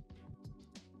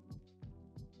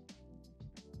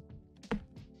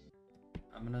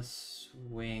 I'm gonna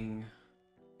swing.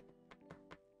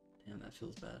 Damn, that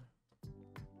feels bad.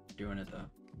 Doing it though.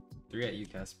 3 at you,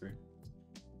 Casper.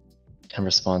 In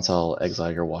response, I'll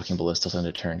exile your Walking Ballistas on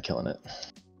a turn, killing it.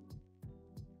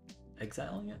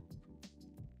 Exiling it?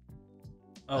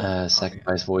 Oh,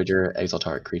 Sacrifice Voyager, exile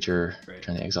target creature, Great.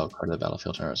 turn the exile card of the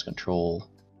battlefield under its control,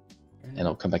 and and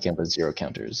it'll come back in with 0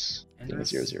 counters, in being a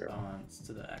 0/0. response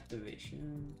to the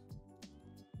activation.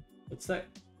 What's that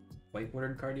white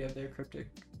bordered card you have there, Cryptic?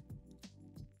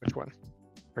 Which one?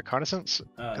 Reconnaissance?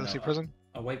 No, Galaxy Prison?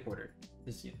 a white border.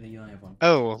 You only have one.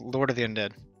 Oh, Lord of the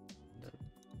Undead.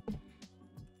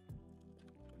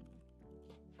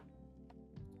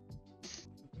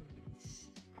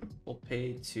 We'll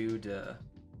pay 2 to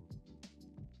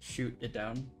shoot it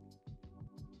down.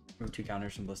 Remove 2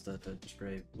 counters from Ballista to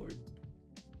destroy Lord.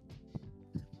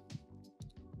 And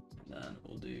then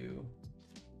we'll do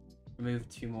remove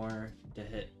 2 more to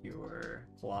hit your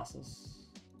Colossus.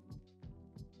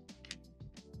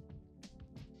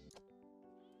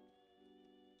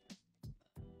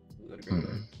 We'll go to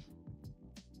Graveyard.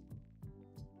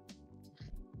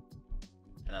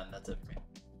 And then that's it for me.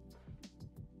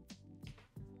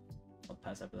 I'll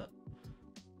pass after that.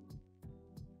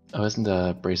 Oh, isn't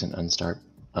the Brazen Unstart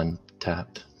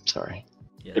untapped? Sorry.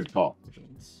 Yeah, Good call.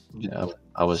 Vigilance. Yeah,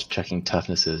 I was checking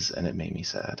toughnesses and it made me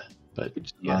sad. But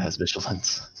yeah, it has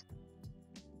vigilance.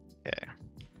 Okay.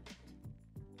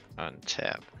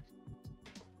 Untap.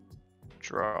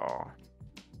 Draw.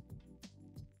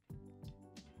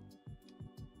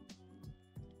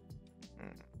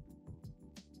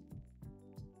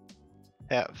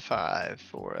 Tap 5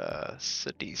 for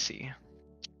Sidisi.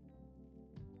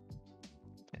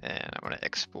 And I'm gonna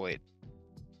exploit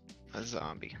a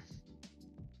zombie.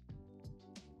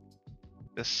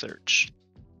 Just search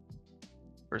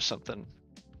for something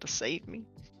to save me.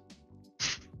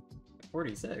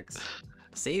 46.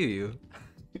 Save you.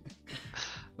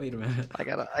 Wait a minute.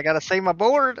 I gotta save my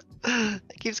board.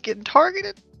 It keeps getting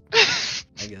targeted.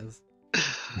 I guess.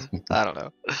 I don't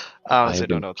know. I I honestly have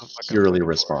don't been know what the fuck I'm purely looking for.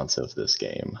 responsive this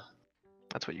game.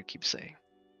 That's what you keep saying.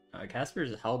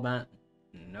 Casper's Hellbent.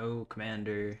 No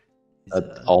commander. He's,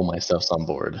 All my stuff's on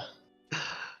board. Are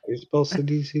you supposed to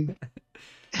DC?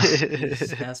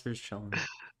 Casper's chilling.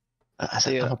 I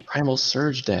said Yeah. I'm a Primal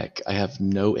Surge deck. I have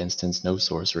no instants, no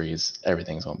sorceries.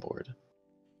 Everything's on board.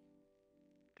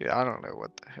 Dude, I don't know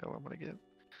what the hell I'm gonna get.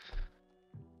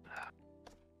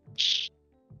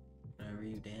 Whatever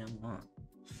you damn want.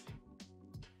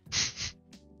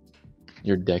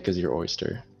 Your deck is your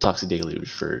oyster. Toxic Deluge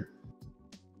for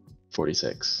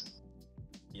 46.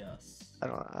 Yes. I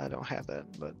don't have that,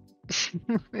 but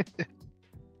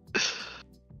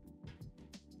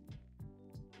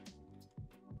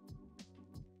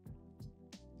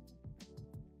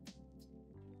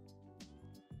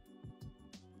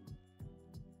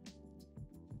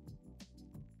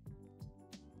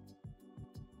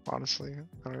honestly,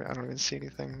 I don't even see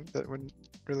anything that would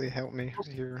really help me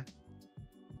here.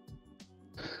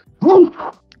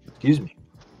 Excuse me.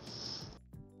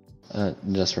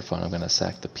 Just for fun, I'm gonna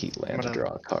sack the peat land to gonna-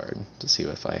 draw a card to see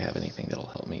if I have anything that'll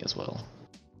help me as well.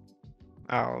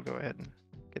 I'll go ahead and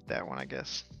get that one, I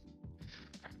guess.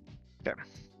 Okay.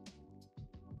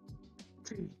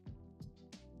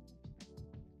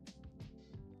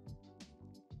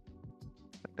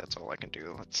 That's all I can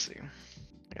do. Let's see.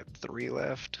 I got 3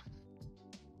 left.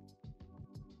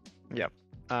 Yep.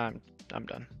 I'm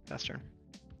done. That's turn.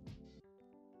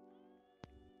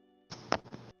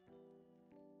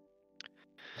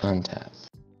 Untap.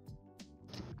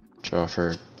 Draw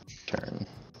for turn.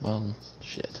 Well,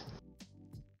 shit.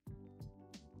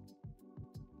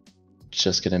 It's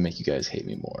just gonna make you guys hate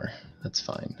me more. That's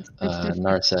fine.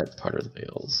 Narset, part of the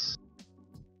Veils.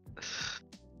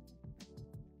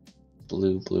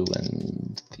 Blue,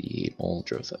 and the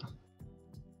Muldrotha.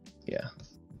 Yeah,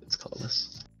 it's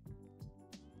colorless.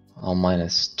 I'll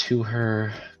 -2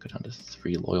 her, go down to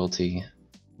 3 loyalty,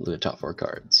 loot the top 4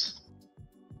 cards.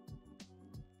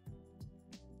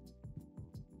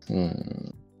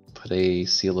 Put a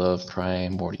Seal of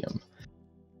Primordium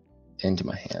into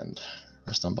my hand.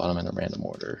 Rest on bottom in a random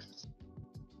order.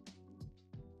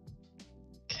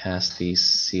 Cast the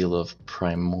Seal of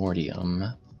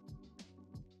Primordium.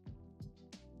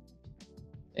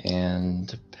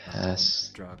 And pass.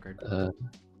 Draw a card.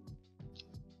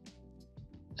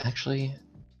 Actually,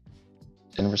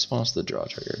 in response to the draw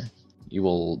trigger, you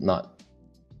will not.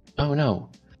 Oh no!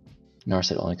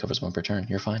 Narset only covers 1 per turn.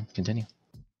 You're fine. Continue.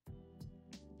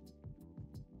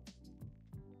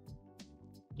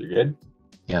 You're good?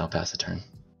 Yeah, I'll pass the turn.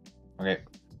 Okay.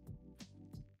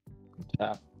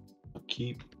 Tap.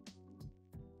 Keep.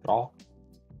 Draw.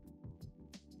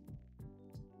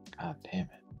 God damn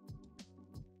it.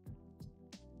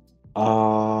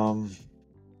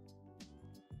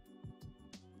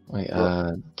 Wait,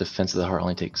 Defense of the Heart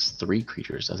only takes 3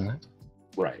 creatures, doesn't it?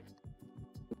 Right.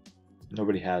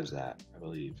 Nobody has that, I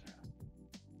believe.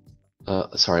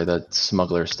 Sorry, the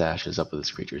Smuggler stash is up with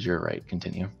its creatures. You're right.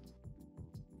 Continue.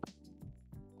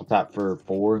 I'll tap for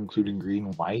 4, including green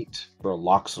and white, for a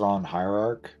Loxodon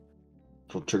Hierarch.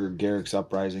 Which will trigger Garrick's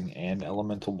Uprising and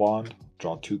Elemental Bond.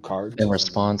 Draw 2 cards. In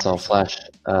response, I'll flash.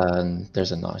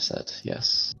 There's a Narset.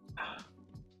 Yes.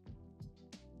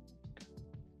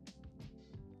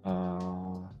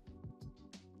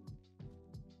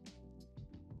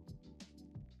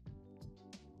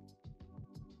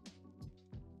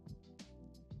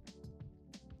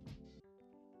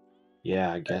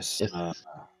 Yeah, I guess. I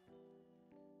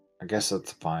guess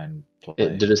that's a fine play.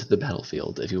 It is the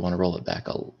battlefield. If you want to roll it back,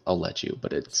 I'll let you.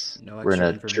 But it's No we're in a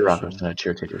extra tier information. and a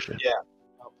tier dictatorship. Yeah,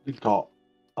 good call.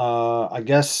 I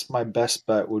guess my best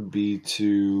bet would be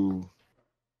to.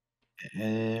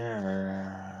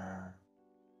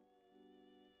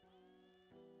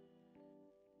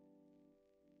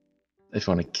 If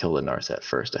you want to kill the Narset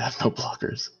first, I have no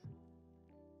blockers.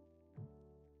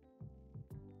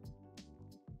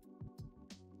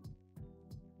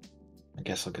 I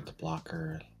guess I'll get the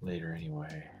blocker later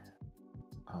anyway.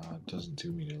 It doesn't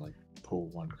do me to like pull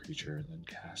 1 creature and then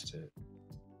cast it.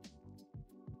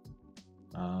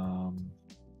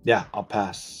 Yeah, I'll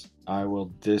pass. I will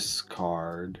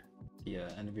discard. Yeah,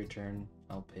 end of your turn.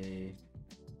 I'll pay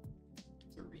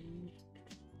 3.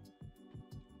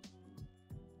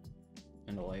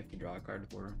 And a life to draw a card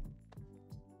for.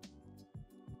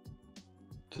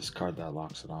 Discard that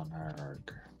Loxodon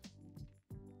Hierarch.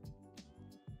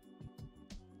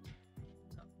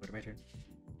 Go to my turn.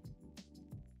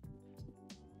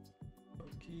 I'll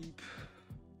keep.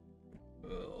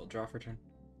 I'll draw for turn.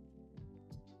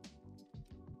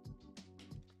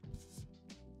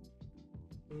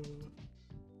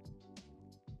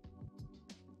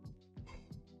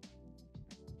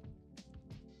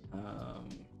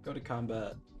 Go to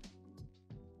combat.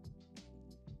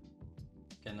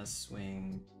 Gonna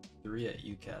swing 3 at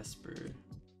you, Casper.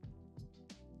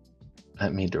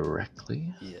 At me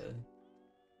directly. Yeah.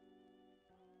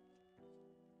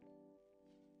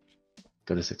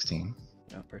 Go to 16.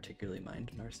 Not particularly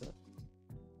mind Narset.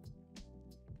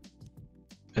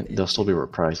 There'll still be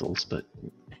reprisals, but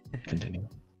continue.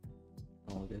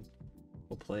 All good.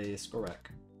 We'll play Skorek.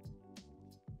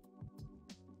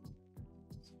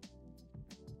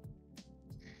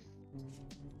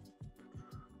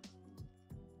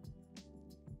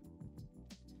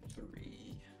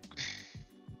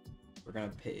 We're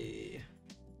gonna pay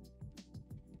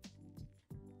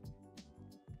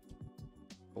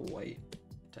a white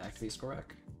to activate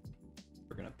Skorek.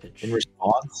 We're gonna pitch. In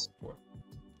response? 4.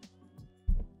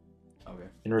 Okay.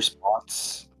 In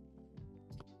response,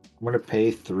 I'm going to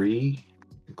pay 3,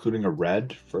 including a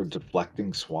red, for a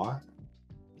deflecting SWAT.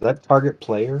 Is that target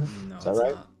player? No, Is that it's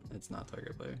right? not. It's not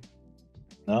target player.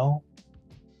 No?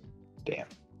 Damn.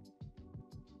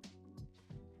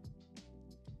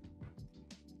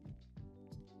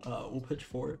 We'll pitch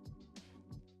 4.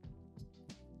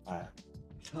 Alright.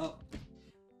 Top.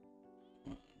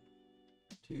 1,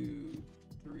 2,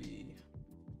 3,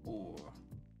 4.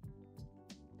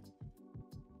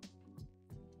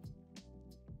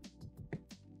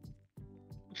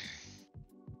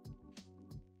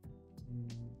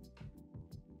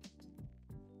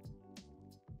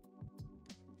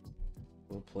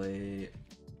 We'll play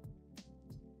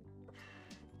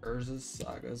Urza's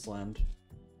Saga's Land.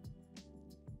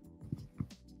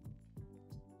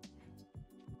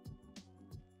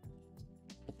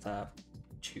 We'll tap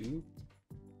 2.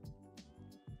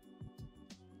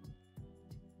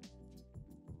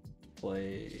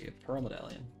 Play Pearl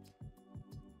Medallion.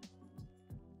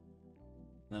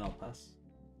 Then I'll pass.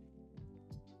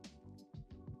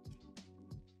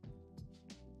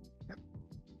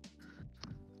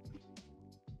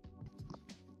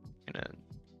 Gonna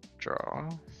draw.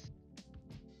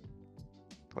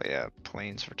 Play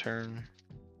planes for turn. How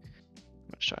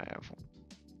much do I have?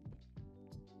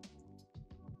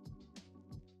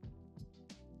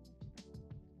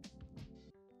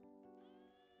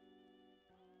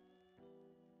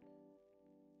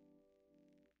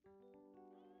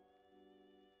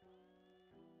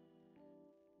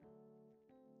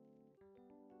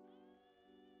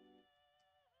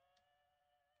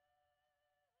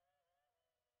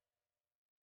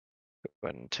 Go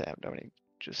ahead and tap. How many?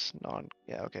 Just non.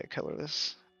 Yeah, okay.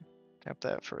 Colorless. Tap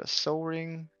that for a soul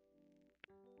ring.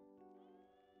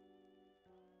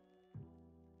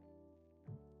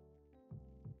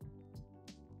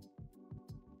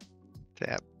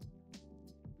 Tap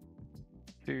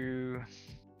 2,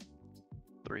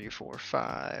 3, 4,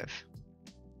 5,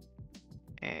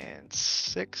 and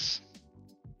 6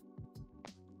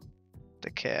 to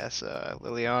cast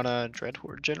Liliana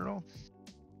Dreadhorde General.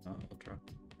 Oh, I'll draw.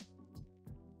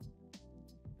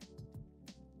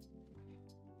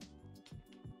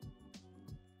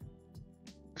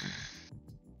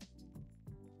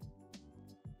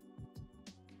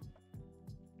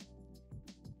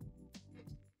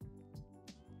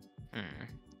 Hmm.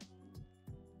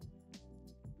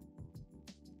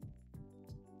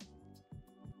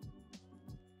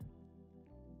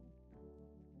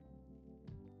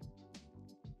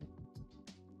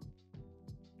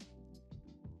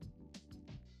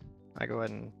 I go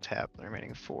ahead and tap the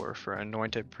remaining 4 for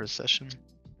Anointed Procession.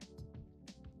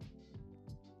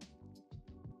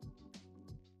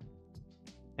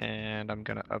 And I'm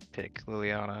gonna uppick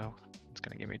Liliana. It's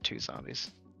gonna give me 2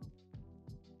 zombies.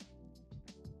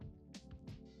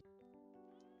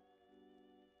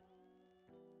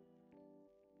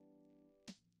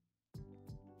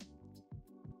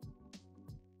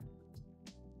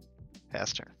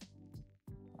 Pass turn.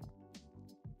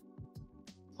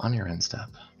 On your end step,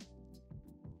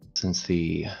 since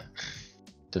the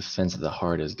Defense of the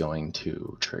Heart is going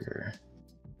to trigger,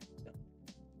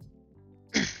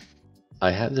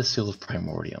 I have the Seal of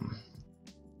Primordium,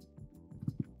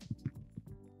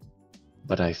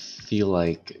 but I feel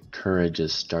like Courage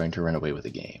is starting to run away with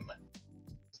the game.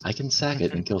 I can sack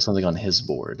it and kill something on his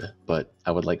board, but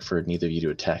I would like for neither of you to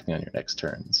attack me on your next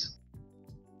turns.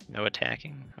 No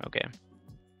attacking? Okay.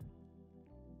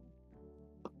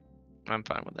 I'm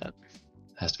fine with that.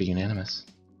 Has to be unanimous.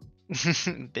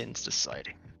 Ben's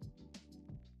deciding.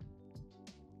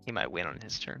 He might win on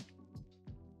his turn.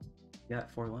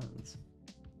 Got 4 lands.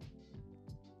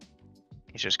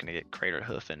 He's just gonna get Crater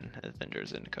Hoof and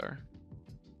Avengers in the car.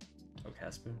 Oh,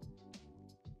 Casper.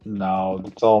 No,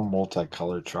 it's all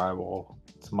multicolored tribal.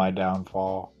 It's my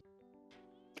downfall.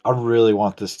 I really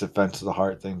want this Defense of the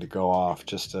Heart thing to go off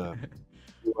just to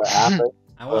see what happens.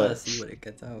 I want to But- see what it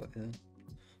gets out. Yeah.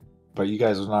 But you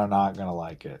guys are not going to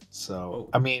like it. So, Oh.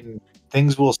 I mean,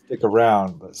 things will stick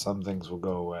around, but some things will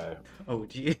go away. Oh,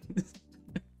 jeez.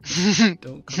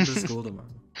 Don't come to school tomorrow.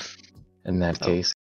 In that Oh. case,